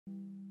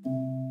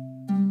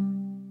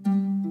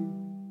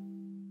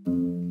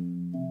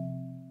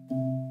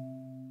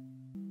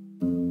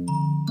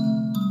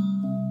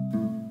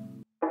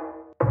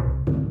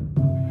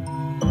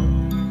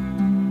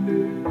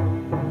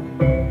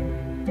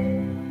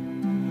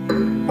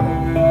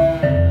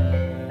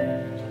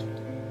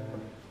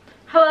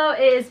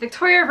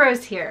Victoria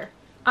Rose here.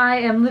 I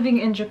am living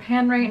in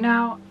Japan right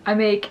now. I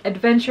make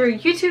adventure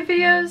YouTube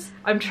videos.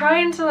 I'm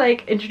trying to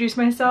like introduce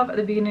myself at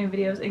the beginning of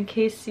videos in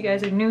case you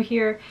guys are new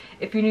here.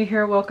 If you're new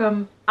here,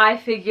 welcome. I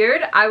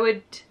figured I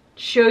would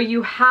show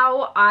you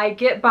how I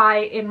get by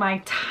in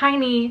my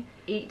tiny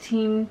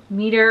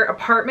 18-meter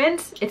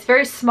apartment. It's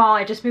very small.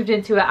 I just moved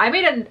into it. I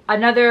made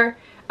another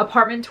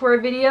apartment tour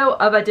video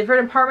of a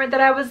different apartment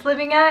that I was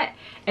living at,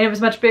 and it was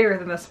much bigger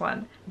than this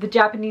one. The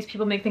Japanese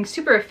people make things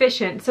super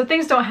efficient, so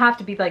things don't have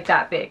to be like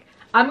that big.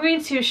 I'm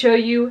going to show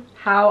you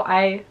how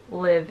I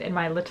live in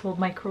my little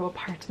micro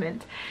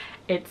apartment.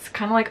 It's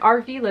kind of like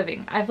RV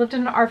living. I've lived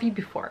in an RV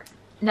before.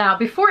 Now,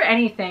 before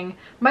anything,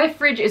 my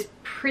fridge is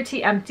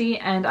pretty empty,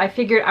 and I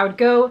figured I would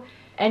go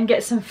and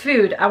get some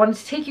food. I wanted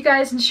to take you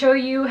guys and show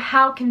you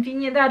how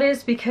convenient that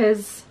is,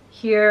 because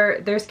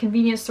here there's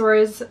convenience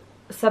stores,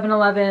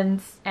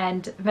 7-Elevens,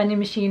 and vending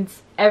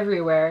machines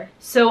everywhere.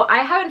 So I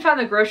haven't found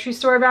the grocery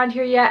store around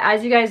here yet.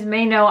 As you guys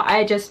may know,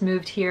 I just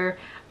moved here.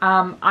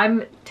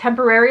 I'm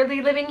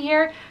temporarily living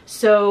here,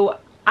 so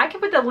I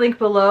can put the link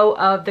below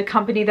of the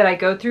company that I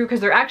go through, because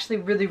they're actually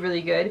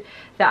really good,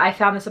 that I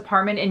found this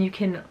apartment, and you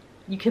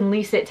can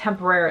lease it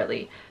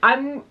temporarily.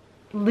 I'm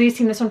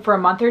leasing this one for a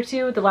month or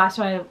two. The last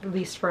one I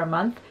leased for a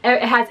month.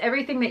 It has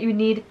everything that you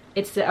need.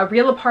 It's a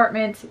real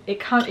apartment.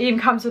 It even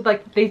comes with,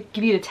 like, they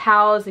give you the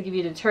towels, they give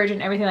you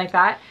detergent, everything like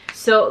that.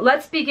 So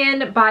let's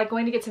begin by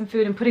going to get some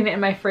food and putting it in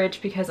my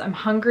fridge, because I'm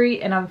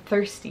hungry and I'm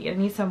thirsty. I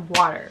need some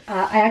water.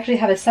 I actually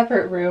have a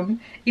separate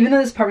room. Even though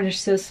this apartment is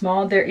so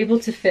small, they're able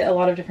to fit a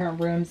lot of different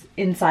rooms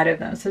inside of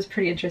them, so it's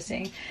pretty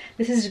interesting.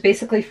 This is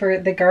basically for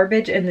the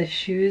garbage and the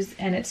shoes,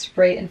 and it's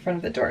right in front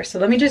of the door. So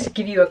let me just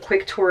give you a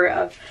quick tour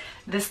of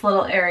this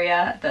little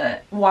area,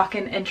 the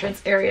walk-in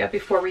entrance area,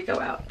 before we go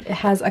out. It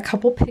has a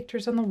couple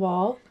pictures on the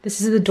wall.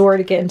 This is the door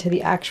to get into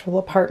the actual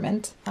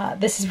apartment.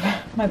 This is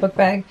my book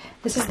bag.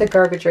 This is the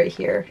garbage right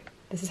here.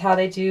 This is how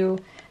they do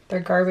their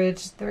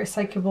garbage, the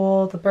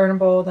recyclable, the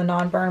burnable, the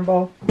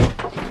non-burnable.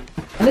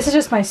 And this is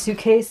just my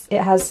suitcase.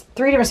 It has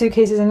 3 different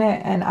suitcases in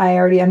it, and I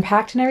already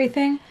unpacked and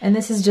everything. And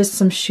this is just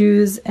some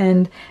shoes,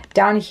 and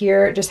down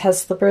here it just has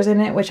slippers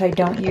in it, which I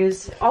don't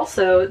use.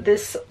 Also,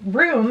 this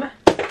room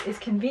is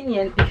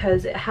convenient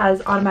because it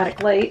has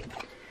automatic light.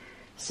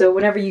 So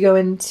whenever you go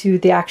into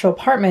the actual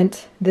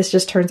apartment, this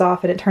just turns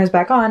off and it turns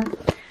back on.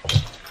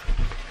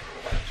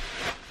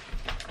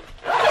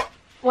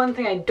 One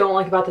thing I don't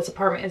like about this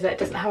apartment is that it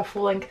doesn't have a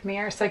full-length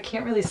mirror, so I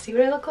can't really see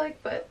what I look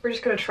like, but we're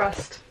just gonna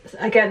trust.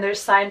 Again, there's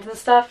signs and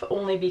stuff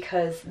only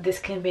because this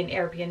can be an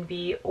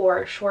Airbnb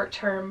or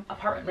short-term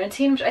apartment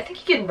renting, which I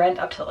think you can rent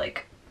up to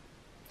like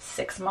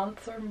 6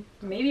 months or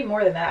maybe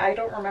more than that. I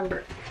don't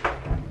remember.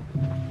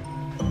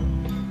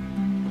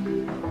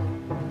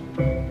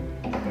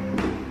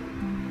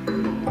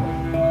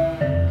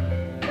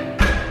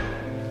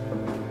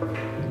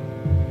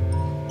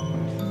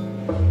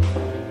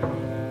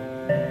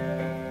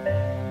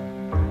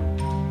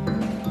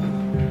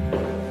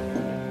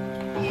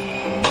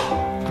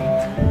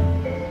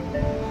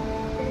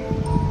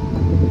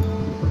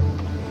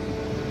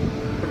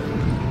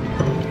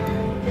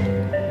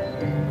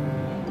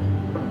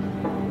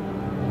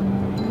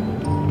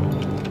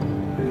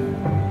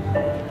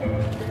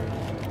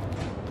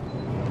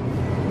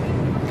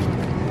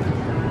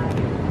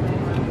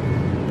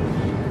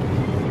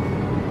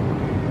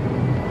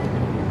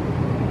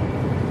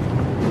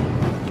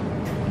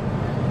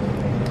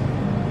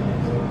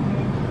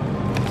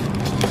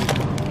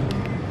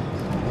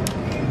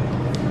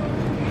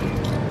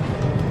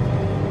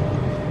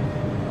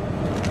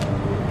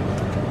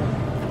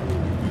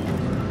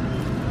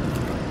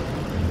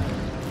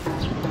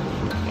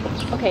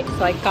 Okay,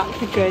 so I got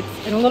the goods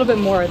and a little bit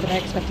more than I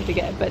expected to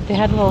get, but they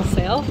had a little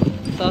sale,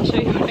 so I'll show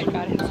you what I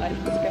got inside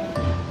this bag.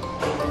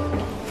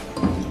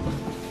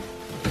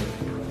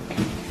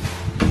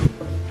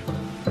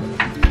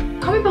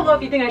 Comment below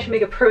if you think I should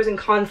make a pros and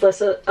cons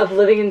list of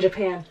living in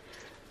Japan.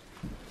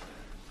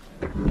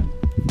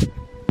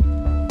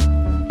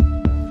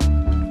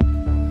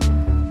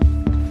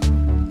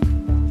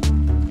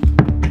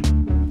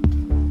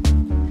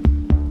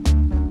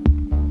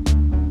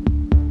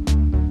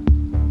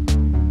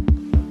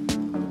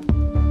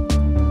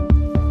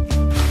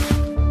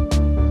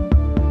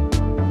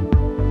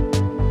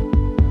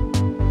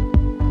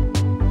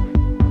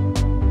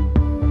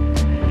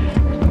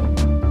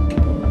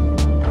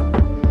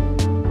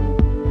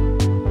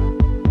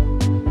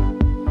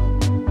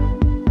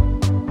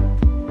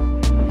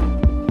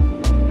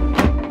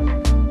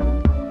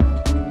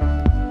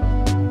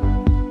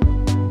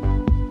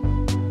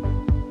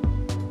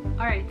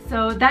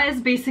 So that is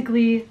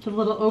basically the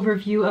little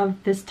overview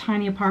of this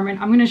tiny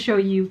apartment. I'm going to show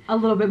you a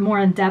little bit more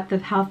in depth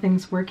of how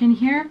things work in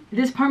here.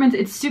 This apartment,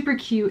 it's super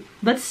cute.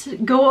 Let's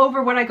go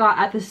over what I got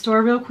at the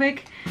store real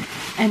quick,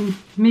 and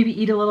maybe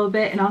eat a little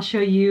bit, and I'll show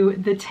you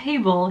the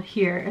table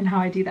here and how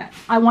I do that.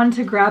 I wanted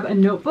to grab a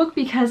notebook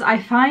because I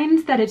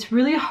find that it's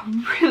really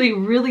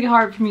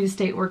hard for me to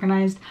stay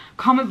organized.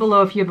 Comment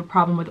below if you have a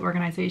problem with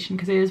organization,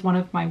 because it is one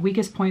of my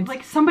weakest points.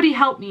 Like, somebody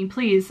help me,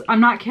 please. I'm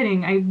not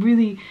kidding. I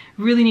really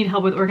need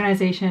help with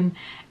organization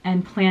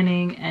and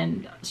planning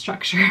and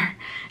structure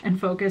and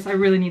focus. I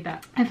really need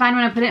that. I find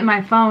when I put it in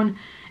my phone,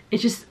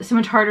 it's just so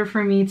much harder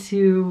for me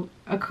to,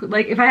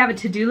 like, if I have a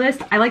to-do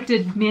list, I like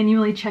to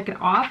manually check it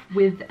off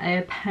with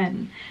a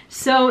pen.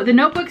 So the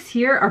notebooks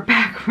here are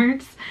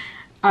backwards.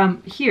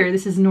 Here,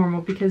 this is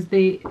normal because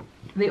they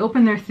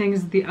open their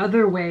things the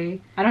other way.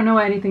 I don't know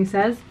what anything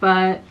says,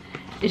 but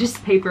it's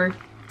just paper.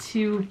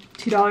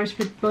 $2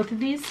 for both of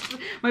these.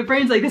 My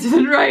brain's like, this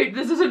isn't right,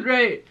 this isn't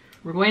right.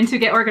 We're going to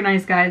get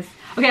organized, guys.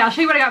 Okay, I'll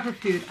show you what I got for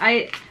food.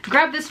 I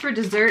grabbed this for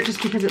dessert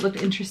just because it looked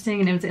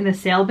interesting and it was in the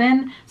sale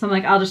bin. So I'm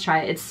like, I'll just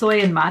try it. It's soy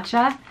and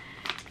matcha.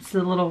 It's a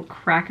little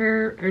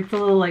cracker, or it's a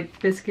little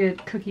like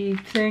biscuit cookie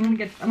thing.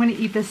 I'm gonna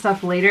eat this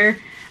stuff later.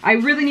 I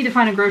really need to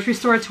find a grocery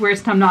store to where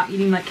I'm not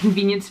eating like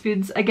convenience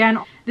foods again.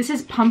 This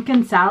is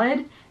pumpkin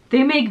salad.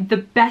 They make the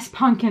best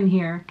pumpkin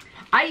here.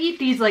 I eat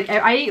these like,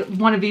 I eat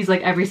one of these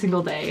like every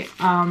single day.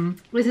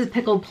 This is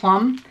pickled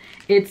plum.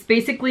 It's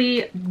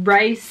basically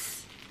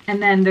rice,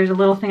 and then there's a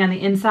little thing on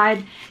the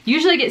inside.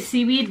 Usually I get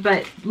seaweed,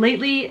 but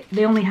lately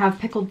they only have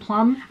pickled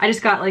plum. I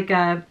just got like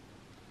a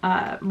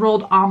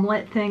rolled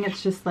omelet thing.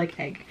 It's just like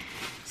egg.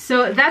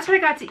 So that's what I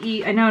got to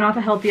eat. I know, not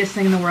the healthiest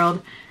thing in the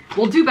world.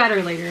 We'll do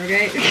better later,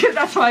 okay?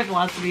 That's my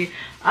philosophy.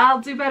 I'll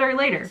do better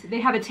later. They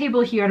have a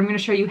table here, and I'm gonna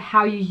show you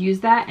how you use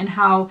that and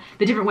how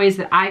the different ways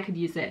that I could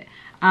use it.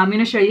 I'm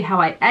gonna show you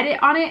how I edit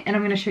on it, and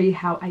I'm gonna show you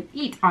how I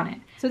eat on it.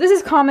 So this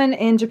is common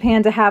in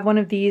Japan to have one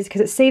of these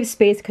because it saves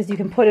space because you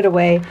can put it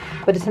away,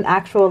 but it's an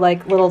actual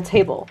like little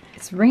table.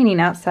 It's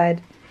raining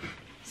outside.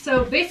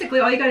 So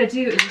basically all you gotta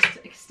do is just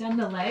extend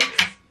the legs,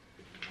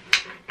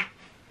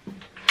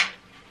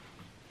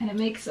 and it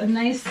makes a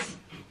nice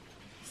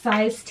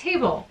size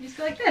table. You just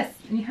go like this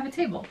and you have a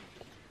table.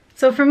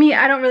 So for me,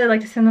 I don't really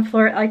like to sit on the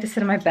floor. I like to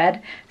sit on my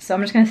bed. So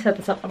I'm just gonna set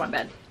this up on my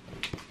bed.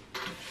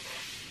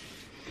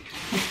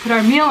 Let's put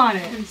our meal on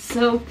it. It's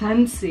so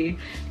fancy.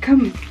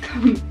 Come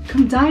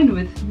dine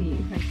with me.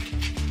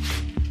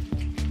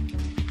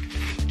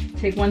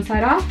 Take one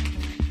side off,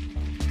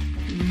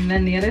 and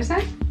then the other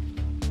side.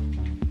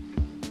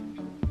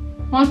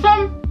 Want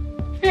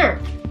some? Here.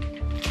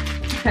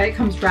 Okay, it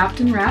comes wrapped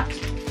and wrapped.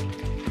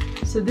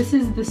 So this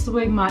is the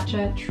soy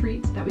matcha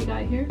treat that we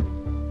got here.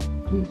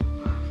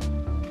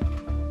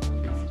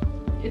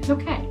 It's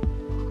okay.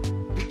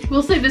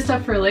 We'll save this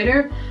stuff for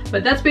later,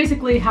 but that's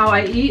basically how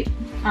I eat.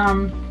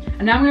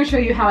 And now I'm gonna show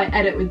you how I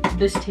edit with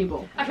this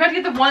table. I forgot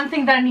to get the one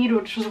thing that I need,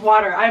 which was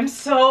water. I'm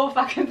so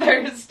fucking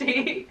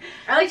thirsty.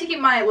 I like to keep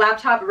my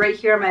laptop right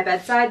here on my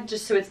bedside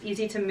just so it's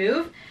easy to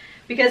move,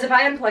 because if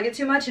I unplug it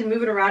too much and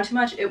move it around too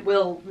much, it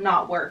will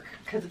not work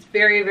because it's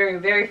very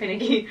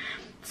finicky.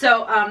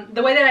 So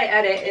the way that I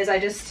edit is I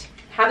just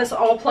have this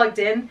all plugged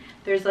in.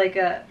 There's like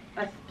a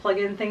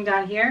plug-in thing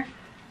down here,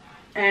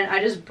 and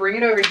I just bring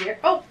it over here.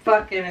 Oh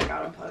fuck, and it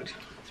got unplugged.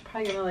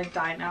 Probably gonna like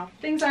die now.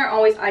 Things aren't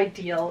always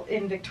ideal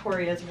in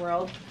Victoria's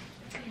world.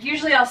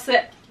 Usually I'll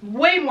sit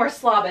way more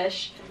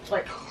slobbish,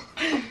 like,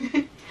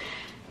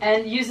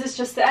 and use this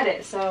just to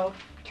edit. So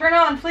turn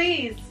on,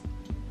 please.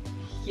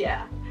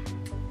 Yeah,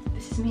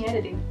 this is me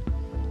editing.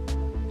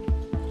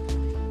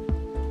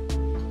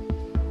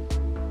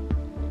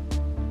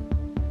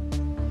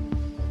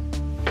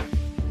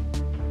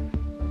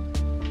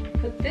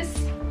 Put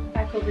this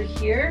back over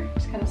here,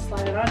 just kind of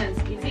slide it on, and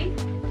it's easy.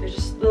 There's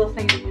just little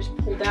things that you just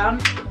pull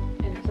down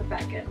and clip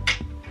back in.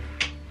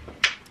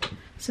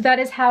 So that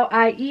is how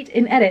I eat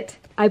and edit.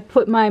 I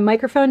put my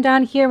microphone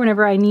down here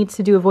whenever I need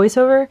to do a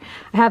voiceover.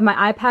 I have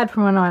my iPad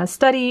for when I want to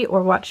study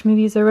or watch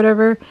movies or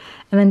whatever.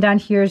 And then down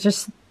here is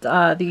just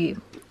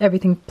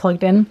everything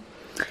plugged in.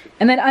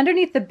 And then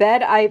underneath the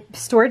bed, I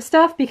stored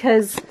stuff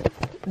because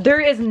there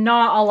is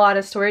not a lot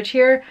of storage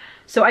here.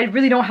 So I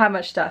really don't have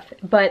much stuff,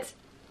 but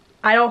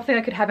I don't think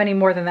I could have any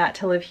more than that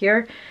to live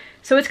here.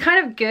 So it's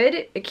kind of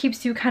good. It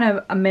keeps you kind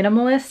of a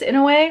minimalist in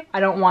a way.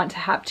 I don't want to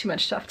have too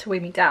much stuff to weigh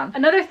me down.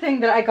 Another thing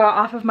that I got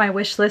off of my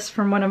wish list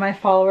from one of my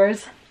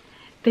followers,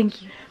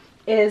 thank you,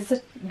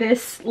 is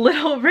this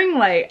little ring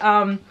light.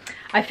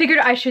 I figured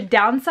I should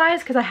downsize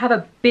because I have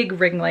a big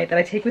ring light that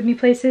I take with me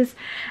places,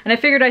 and I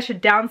figured I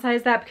should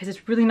downsize that because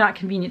it's really not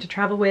convenient to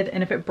travel with,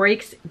 and if it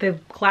breaks, the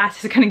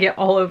glass is gonna get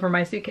all over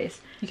my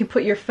suitcase. You can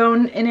put your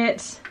phone in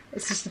it.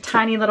 It's just a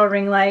tiny little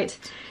ring light.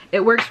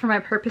 It works for my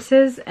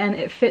purposes and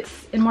it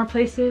fits in more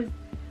places.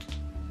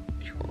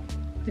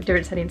 The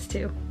different settings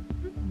too.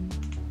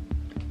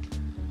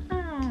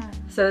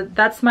 So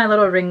that's my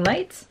little ring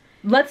light.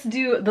 Let's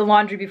do the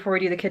laundry before we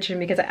do the kitchen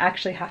because I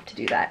actually have to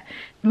do that.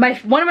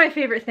 One of my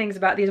favorite things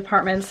about these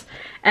apartments,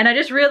 and I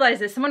just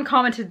realized this, someone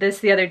commented this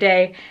the other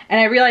day, and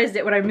I realized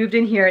it when I moved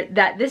in here,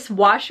 that this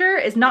washer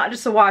is not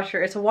just a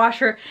washer, it's a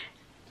washer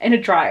in a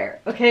dryer,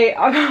 okay?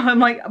 I'm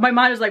like, my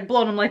mind is like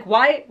blown. I'm like,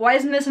 why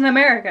isn't this in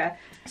America?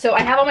 So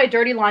I have all my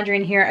dirty laundry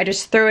in here. I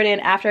just throw it in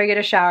after I get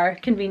a shower.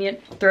 Convenient,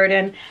 throw it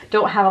in.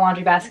 Don't have a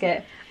laundry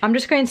basket. I'm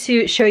just going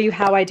to show you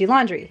how I do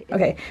laundry.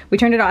 Okay, we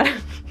turned it on.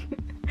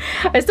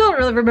 I still don't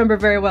really remember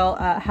very well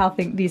how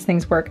these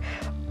things work,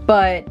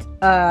 but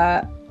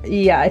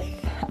yeah,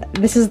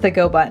 this is the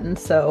go button,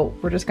 so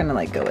we're just gonna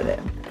like go with it.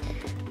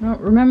 I don't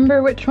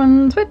remember which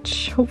one's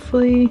which,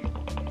 hopefully,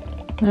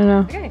 I don't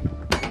know. Okay,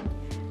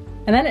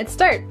 and then it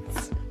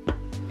starts.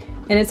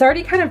 And it's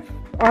already kind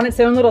of on its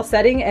own little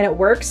setting and it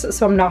works,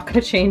 so I'm not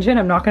gonna change it,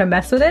 I'm not gonna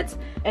mess with it.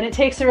 And it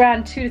takes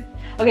around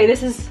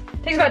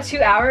takes about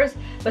 2 hours,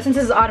 but since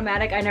this is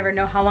automatic, I never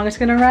know how long it's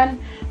gonna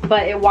run,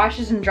 but it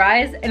washes and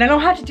dries, and I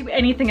don't have to do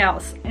anything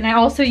else. And I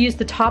also use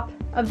the top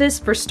of this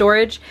for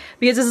storage,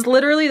 because this is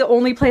literally the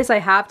only place I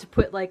have to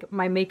put like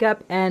my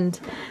makeup and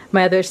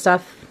my other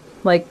stuff,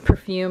 like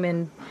perfume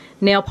and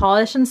nail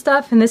polish and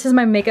stuff. And this is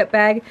my makeup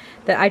bag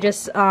that I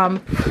just,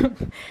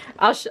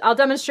 I'll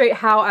demonstrate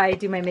how I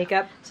do my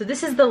makeup. So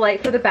this is the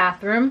light for the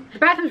bathroom. The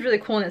bathroom's really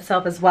cool in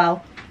itself as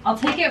well. I'll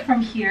take it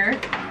from here,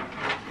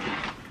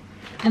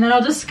 and then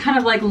I'll just kind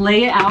of like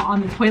lay it out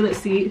on the toilet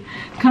seat.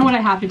 Kind of what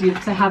I have to do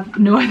because I have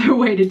no other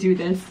way to do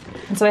this.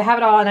 And so I have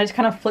it all and I just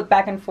kind of flip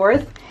back and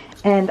forth.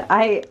 And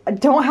I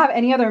don't have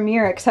any other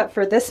mirror except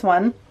for this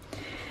one.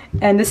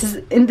 And this is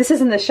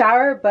in the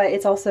shower, but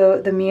it's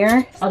also the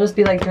mirror. I'll just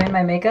be like doing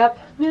my makeup.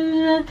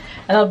 And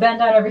I'll bend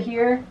down over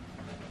here,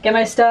 get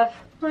my stuff.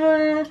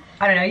 I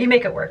don't know, you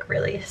make it work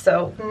really.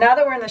 So now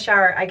that we're in the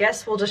shower, I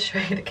guess we'll just show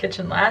you the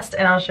kitchen last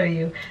and I'll show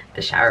you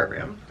the shower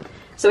room.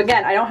 So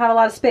again, I don't have a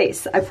lot of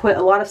space. I put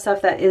a lot of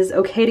stuff that is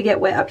okay to get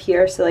wet up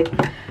here. So like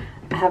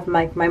I have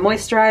my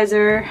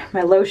moisturizer,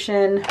 my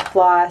lotion,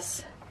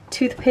 floss,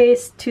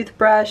 toothpaste,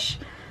 toothbrush,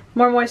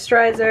 more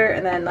moisturizer,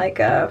 and then like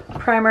a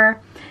primer.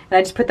 And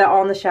I just put that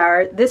all in the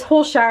shower. This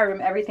whole shower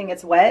room, everything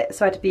gets wet,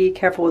 so I have to be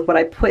careful with what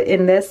I put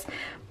in this,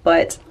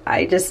 but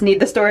I just need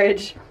the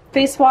storage.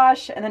 Face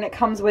wash, and then it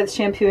comes with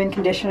shampoo and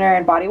conditioner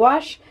and body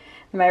wash,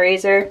 and my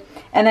razor.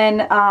 And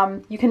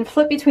then you can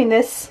flip between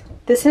this.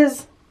 This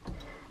is, I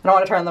don't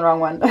want to turn the wrong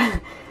one.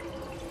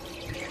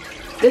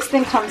 This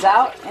thing comes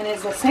out and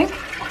is a sink,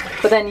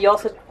 but then you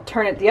also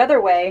turn it the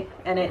other way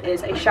and it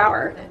is a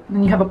shower. And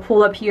then you have a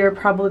pull up here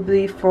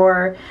probably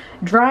for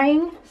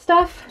drying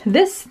stuff.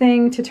 This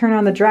thing to turn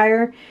on the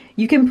dryer,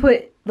 you can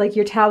put like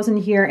your towels in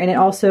here and it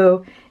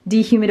also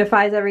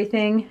dehumidifies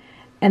everything.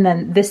 And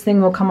then this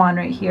thing will come on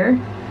right here,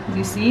 as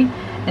you see,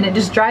 and it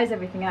just dries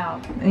everything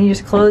out. And you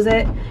just close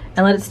it and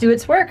let it do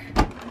its work.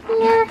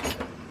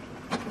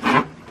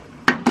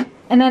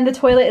 And then the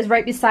toilet is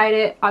right beside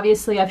it.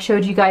 Obviously, I've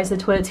showed you guys the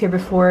toilets here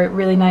before,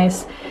 really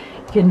nice.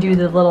 You can do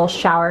the little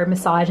shower,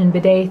 massage, and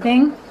bidet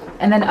thing.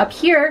 And then up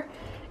here,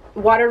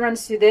 water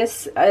runs through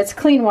this. It's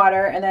clean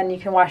water, and then you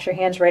can wash your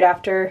hands right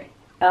after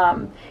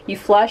you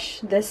flush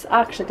this.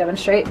 I'll actually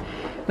demonstrate.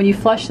 When you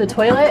flush the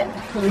toilet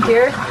over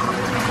here,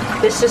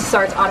 this just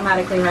starts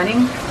automatically running,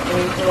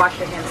 and you can wash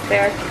your hands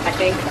there, I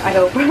think, I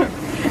hope.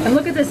 And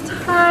look at this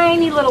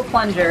tiny little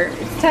plunger.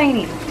 It's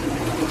tiny.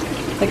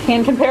 Like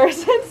hand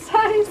comparison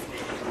size.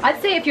 I'd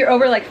say if you're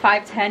over like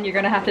 5'10", you're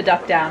gonna have to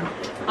duck down.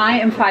 I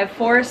am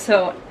 5'4",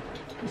 so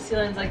the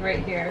ceiling's like right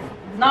here.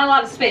 Not a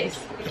lot of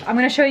space. I'm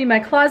gonna show you my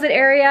closet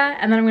area,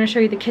 and then I'm gonna show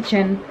you the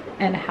kitchen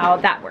and how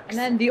that works. And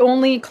then the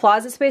only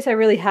closet space I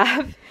really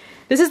have,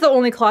 this is the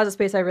only closet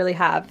space I really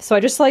have. So I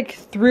just like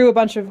threw a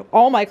bunch of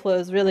all my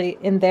clothes really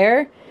in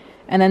there.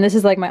 And then this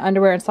is like my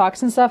underwear and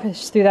socks and stuff. I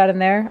just threw that in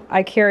there.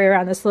 I carry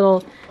around this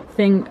little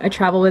thing, I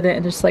travel with it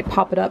and just like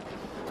pop it up.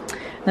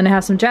 Then I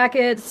have some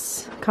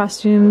jackets,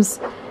 costumes,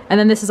 and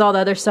then this is all the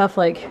other stuff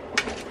like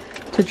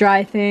to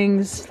dry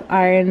things,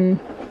 iron,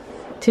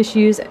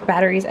 tissues,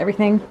 batteries,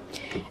 everything.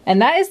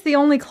 And that is the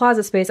only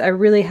closet space I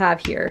really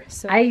have here.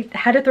 So I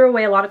had to throw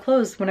away a lot of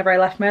clothes whenever I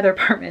left my other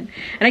apartment.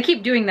 And I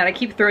keep doing that, I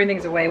keep throwing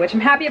things away, which I'm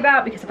happy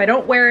about because if I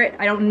don't wear it,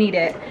 I don't need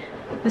it.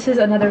 This is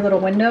another little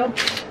window.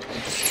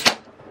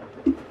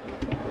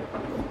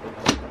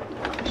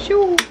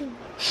 Shoo.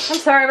 I'm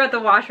sorry about the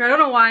washer. I don't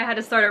know why I had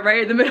to start it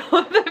right in the middle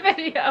of the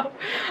video.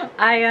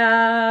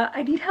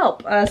 I need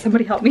help.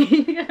 Somebody help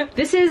me.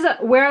 This is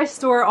where I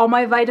store all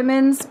my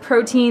vitamins,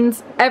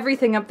 proteins,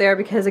 everything up there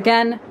because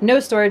again, no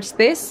storage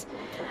space.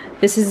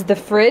 This is the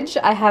fridge.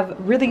 I have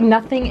really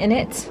nothing in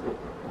it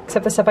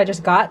except the stuff I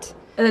just got.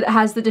 And it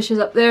has the dishes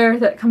up there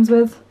that it comes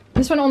with.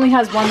 This one only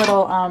has one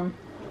little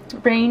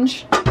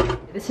range.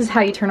 This is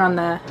how you turn on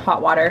the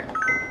hot water.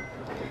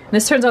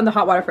 This turns on the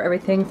hot water for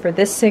everything, for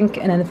this sink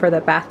and then for the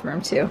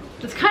bathroom too.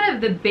 It's kind of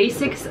the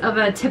basics of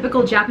a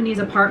typical Japanese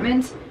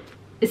apartment.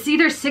 It's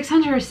either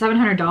 $600 or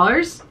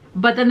 $700,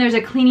 but then there's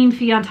a cleaning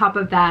fee on top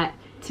of that.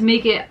 To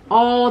make it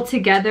all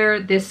together,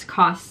 this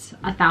costs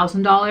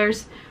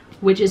 $1,000,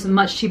 which is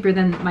much cheaper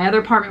than my other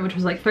apartment, which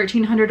was like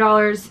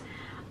 $1,300.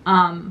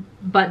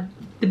 But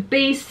the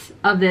base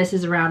of this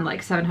is around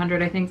like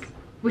 $700, I think,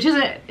 which is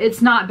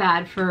it's not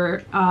bad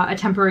for a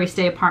temporary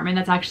stay apartment.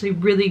 That's actually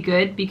really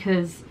good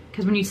because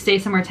when you stay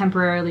somewhere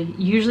temporarily,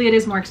 usually it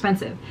is more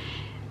expensive.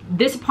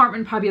 This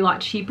apartment would probably be a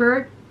lot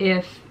cheaper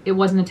if it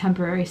wasn't a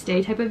temporary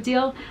stay type of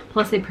deal.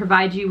 Plus they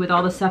provide you with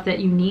all the stuff that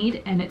you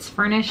need and it's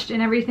furnished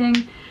and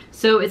everything.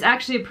 So it's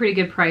actually a pretty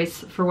good price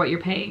for what you're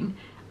paying.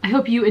 I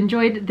hope you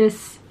enjoyed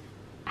this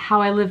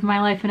how I live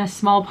my life in a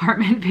small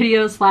apartment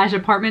video /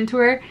 apartment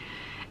tour.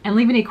 And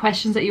leave any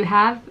questions that you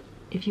have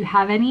if you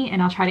have any,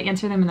 and I'll try to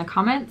answer them in the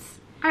comments.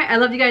 All right, I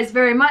love you guys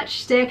very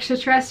much. Stay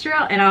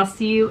extraterrestrial, and I'll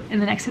see you in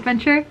the next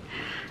adventure.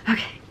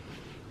 Okay,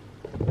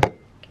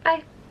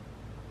 bye.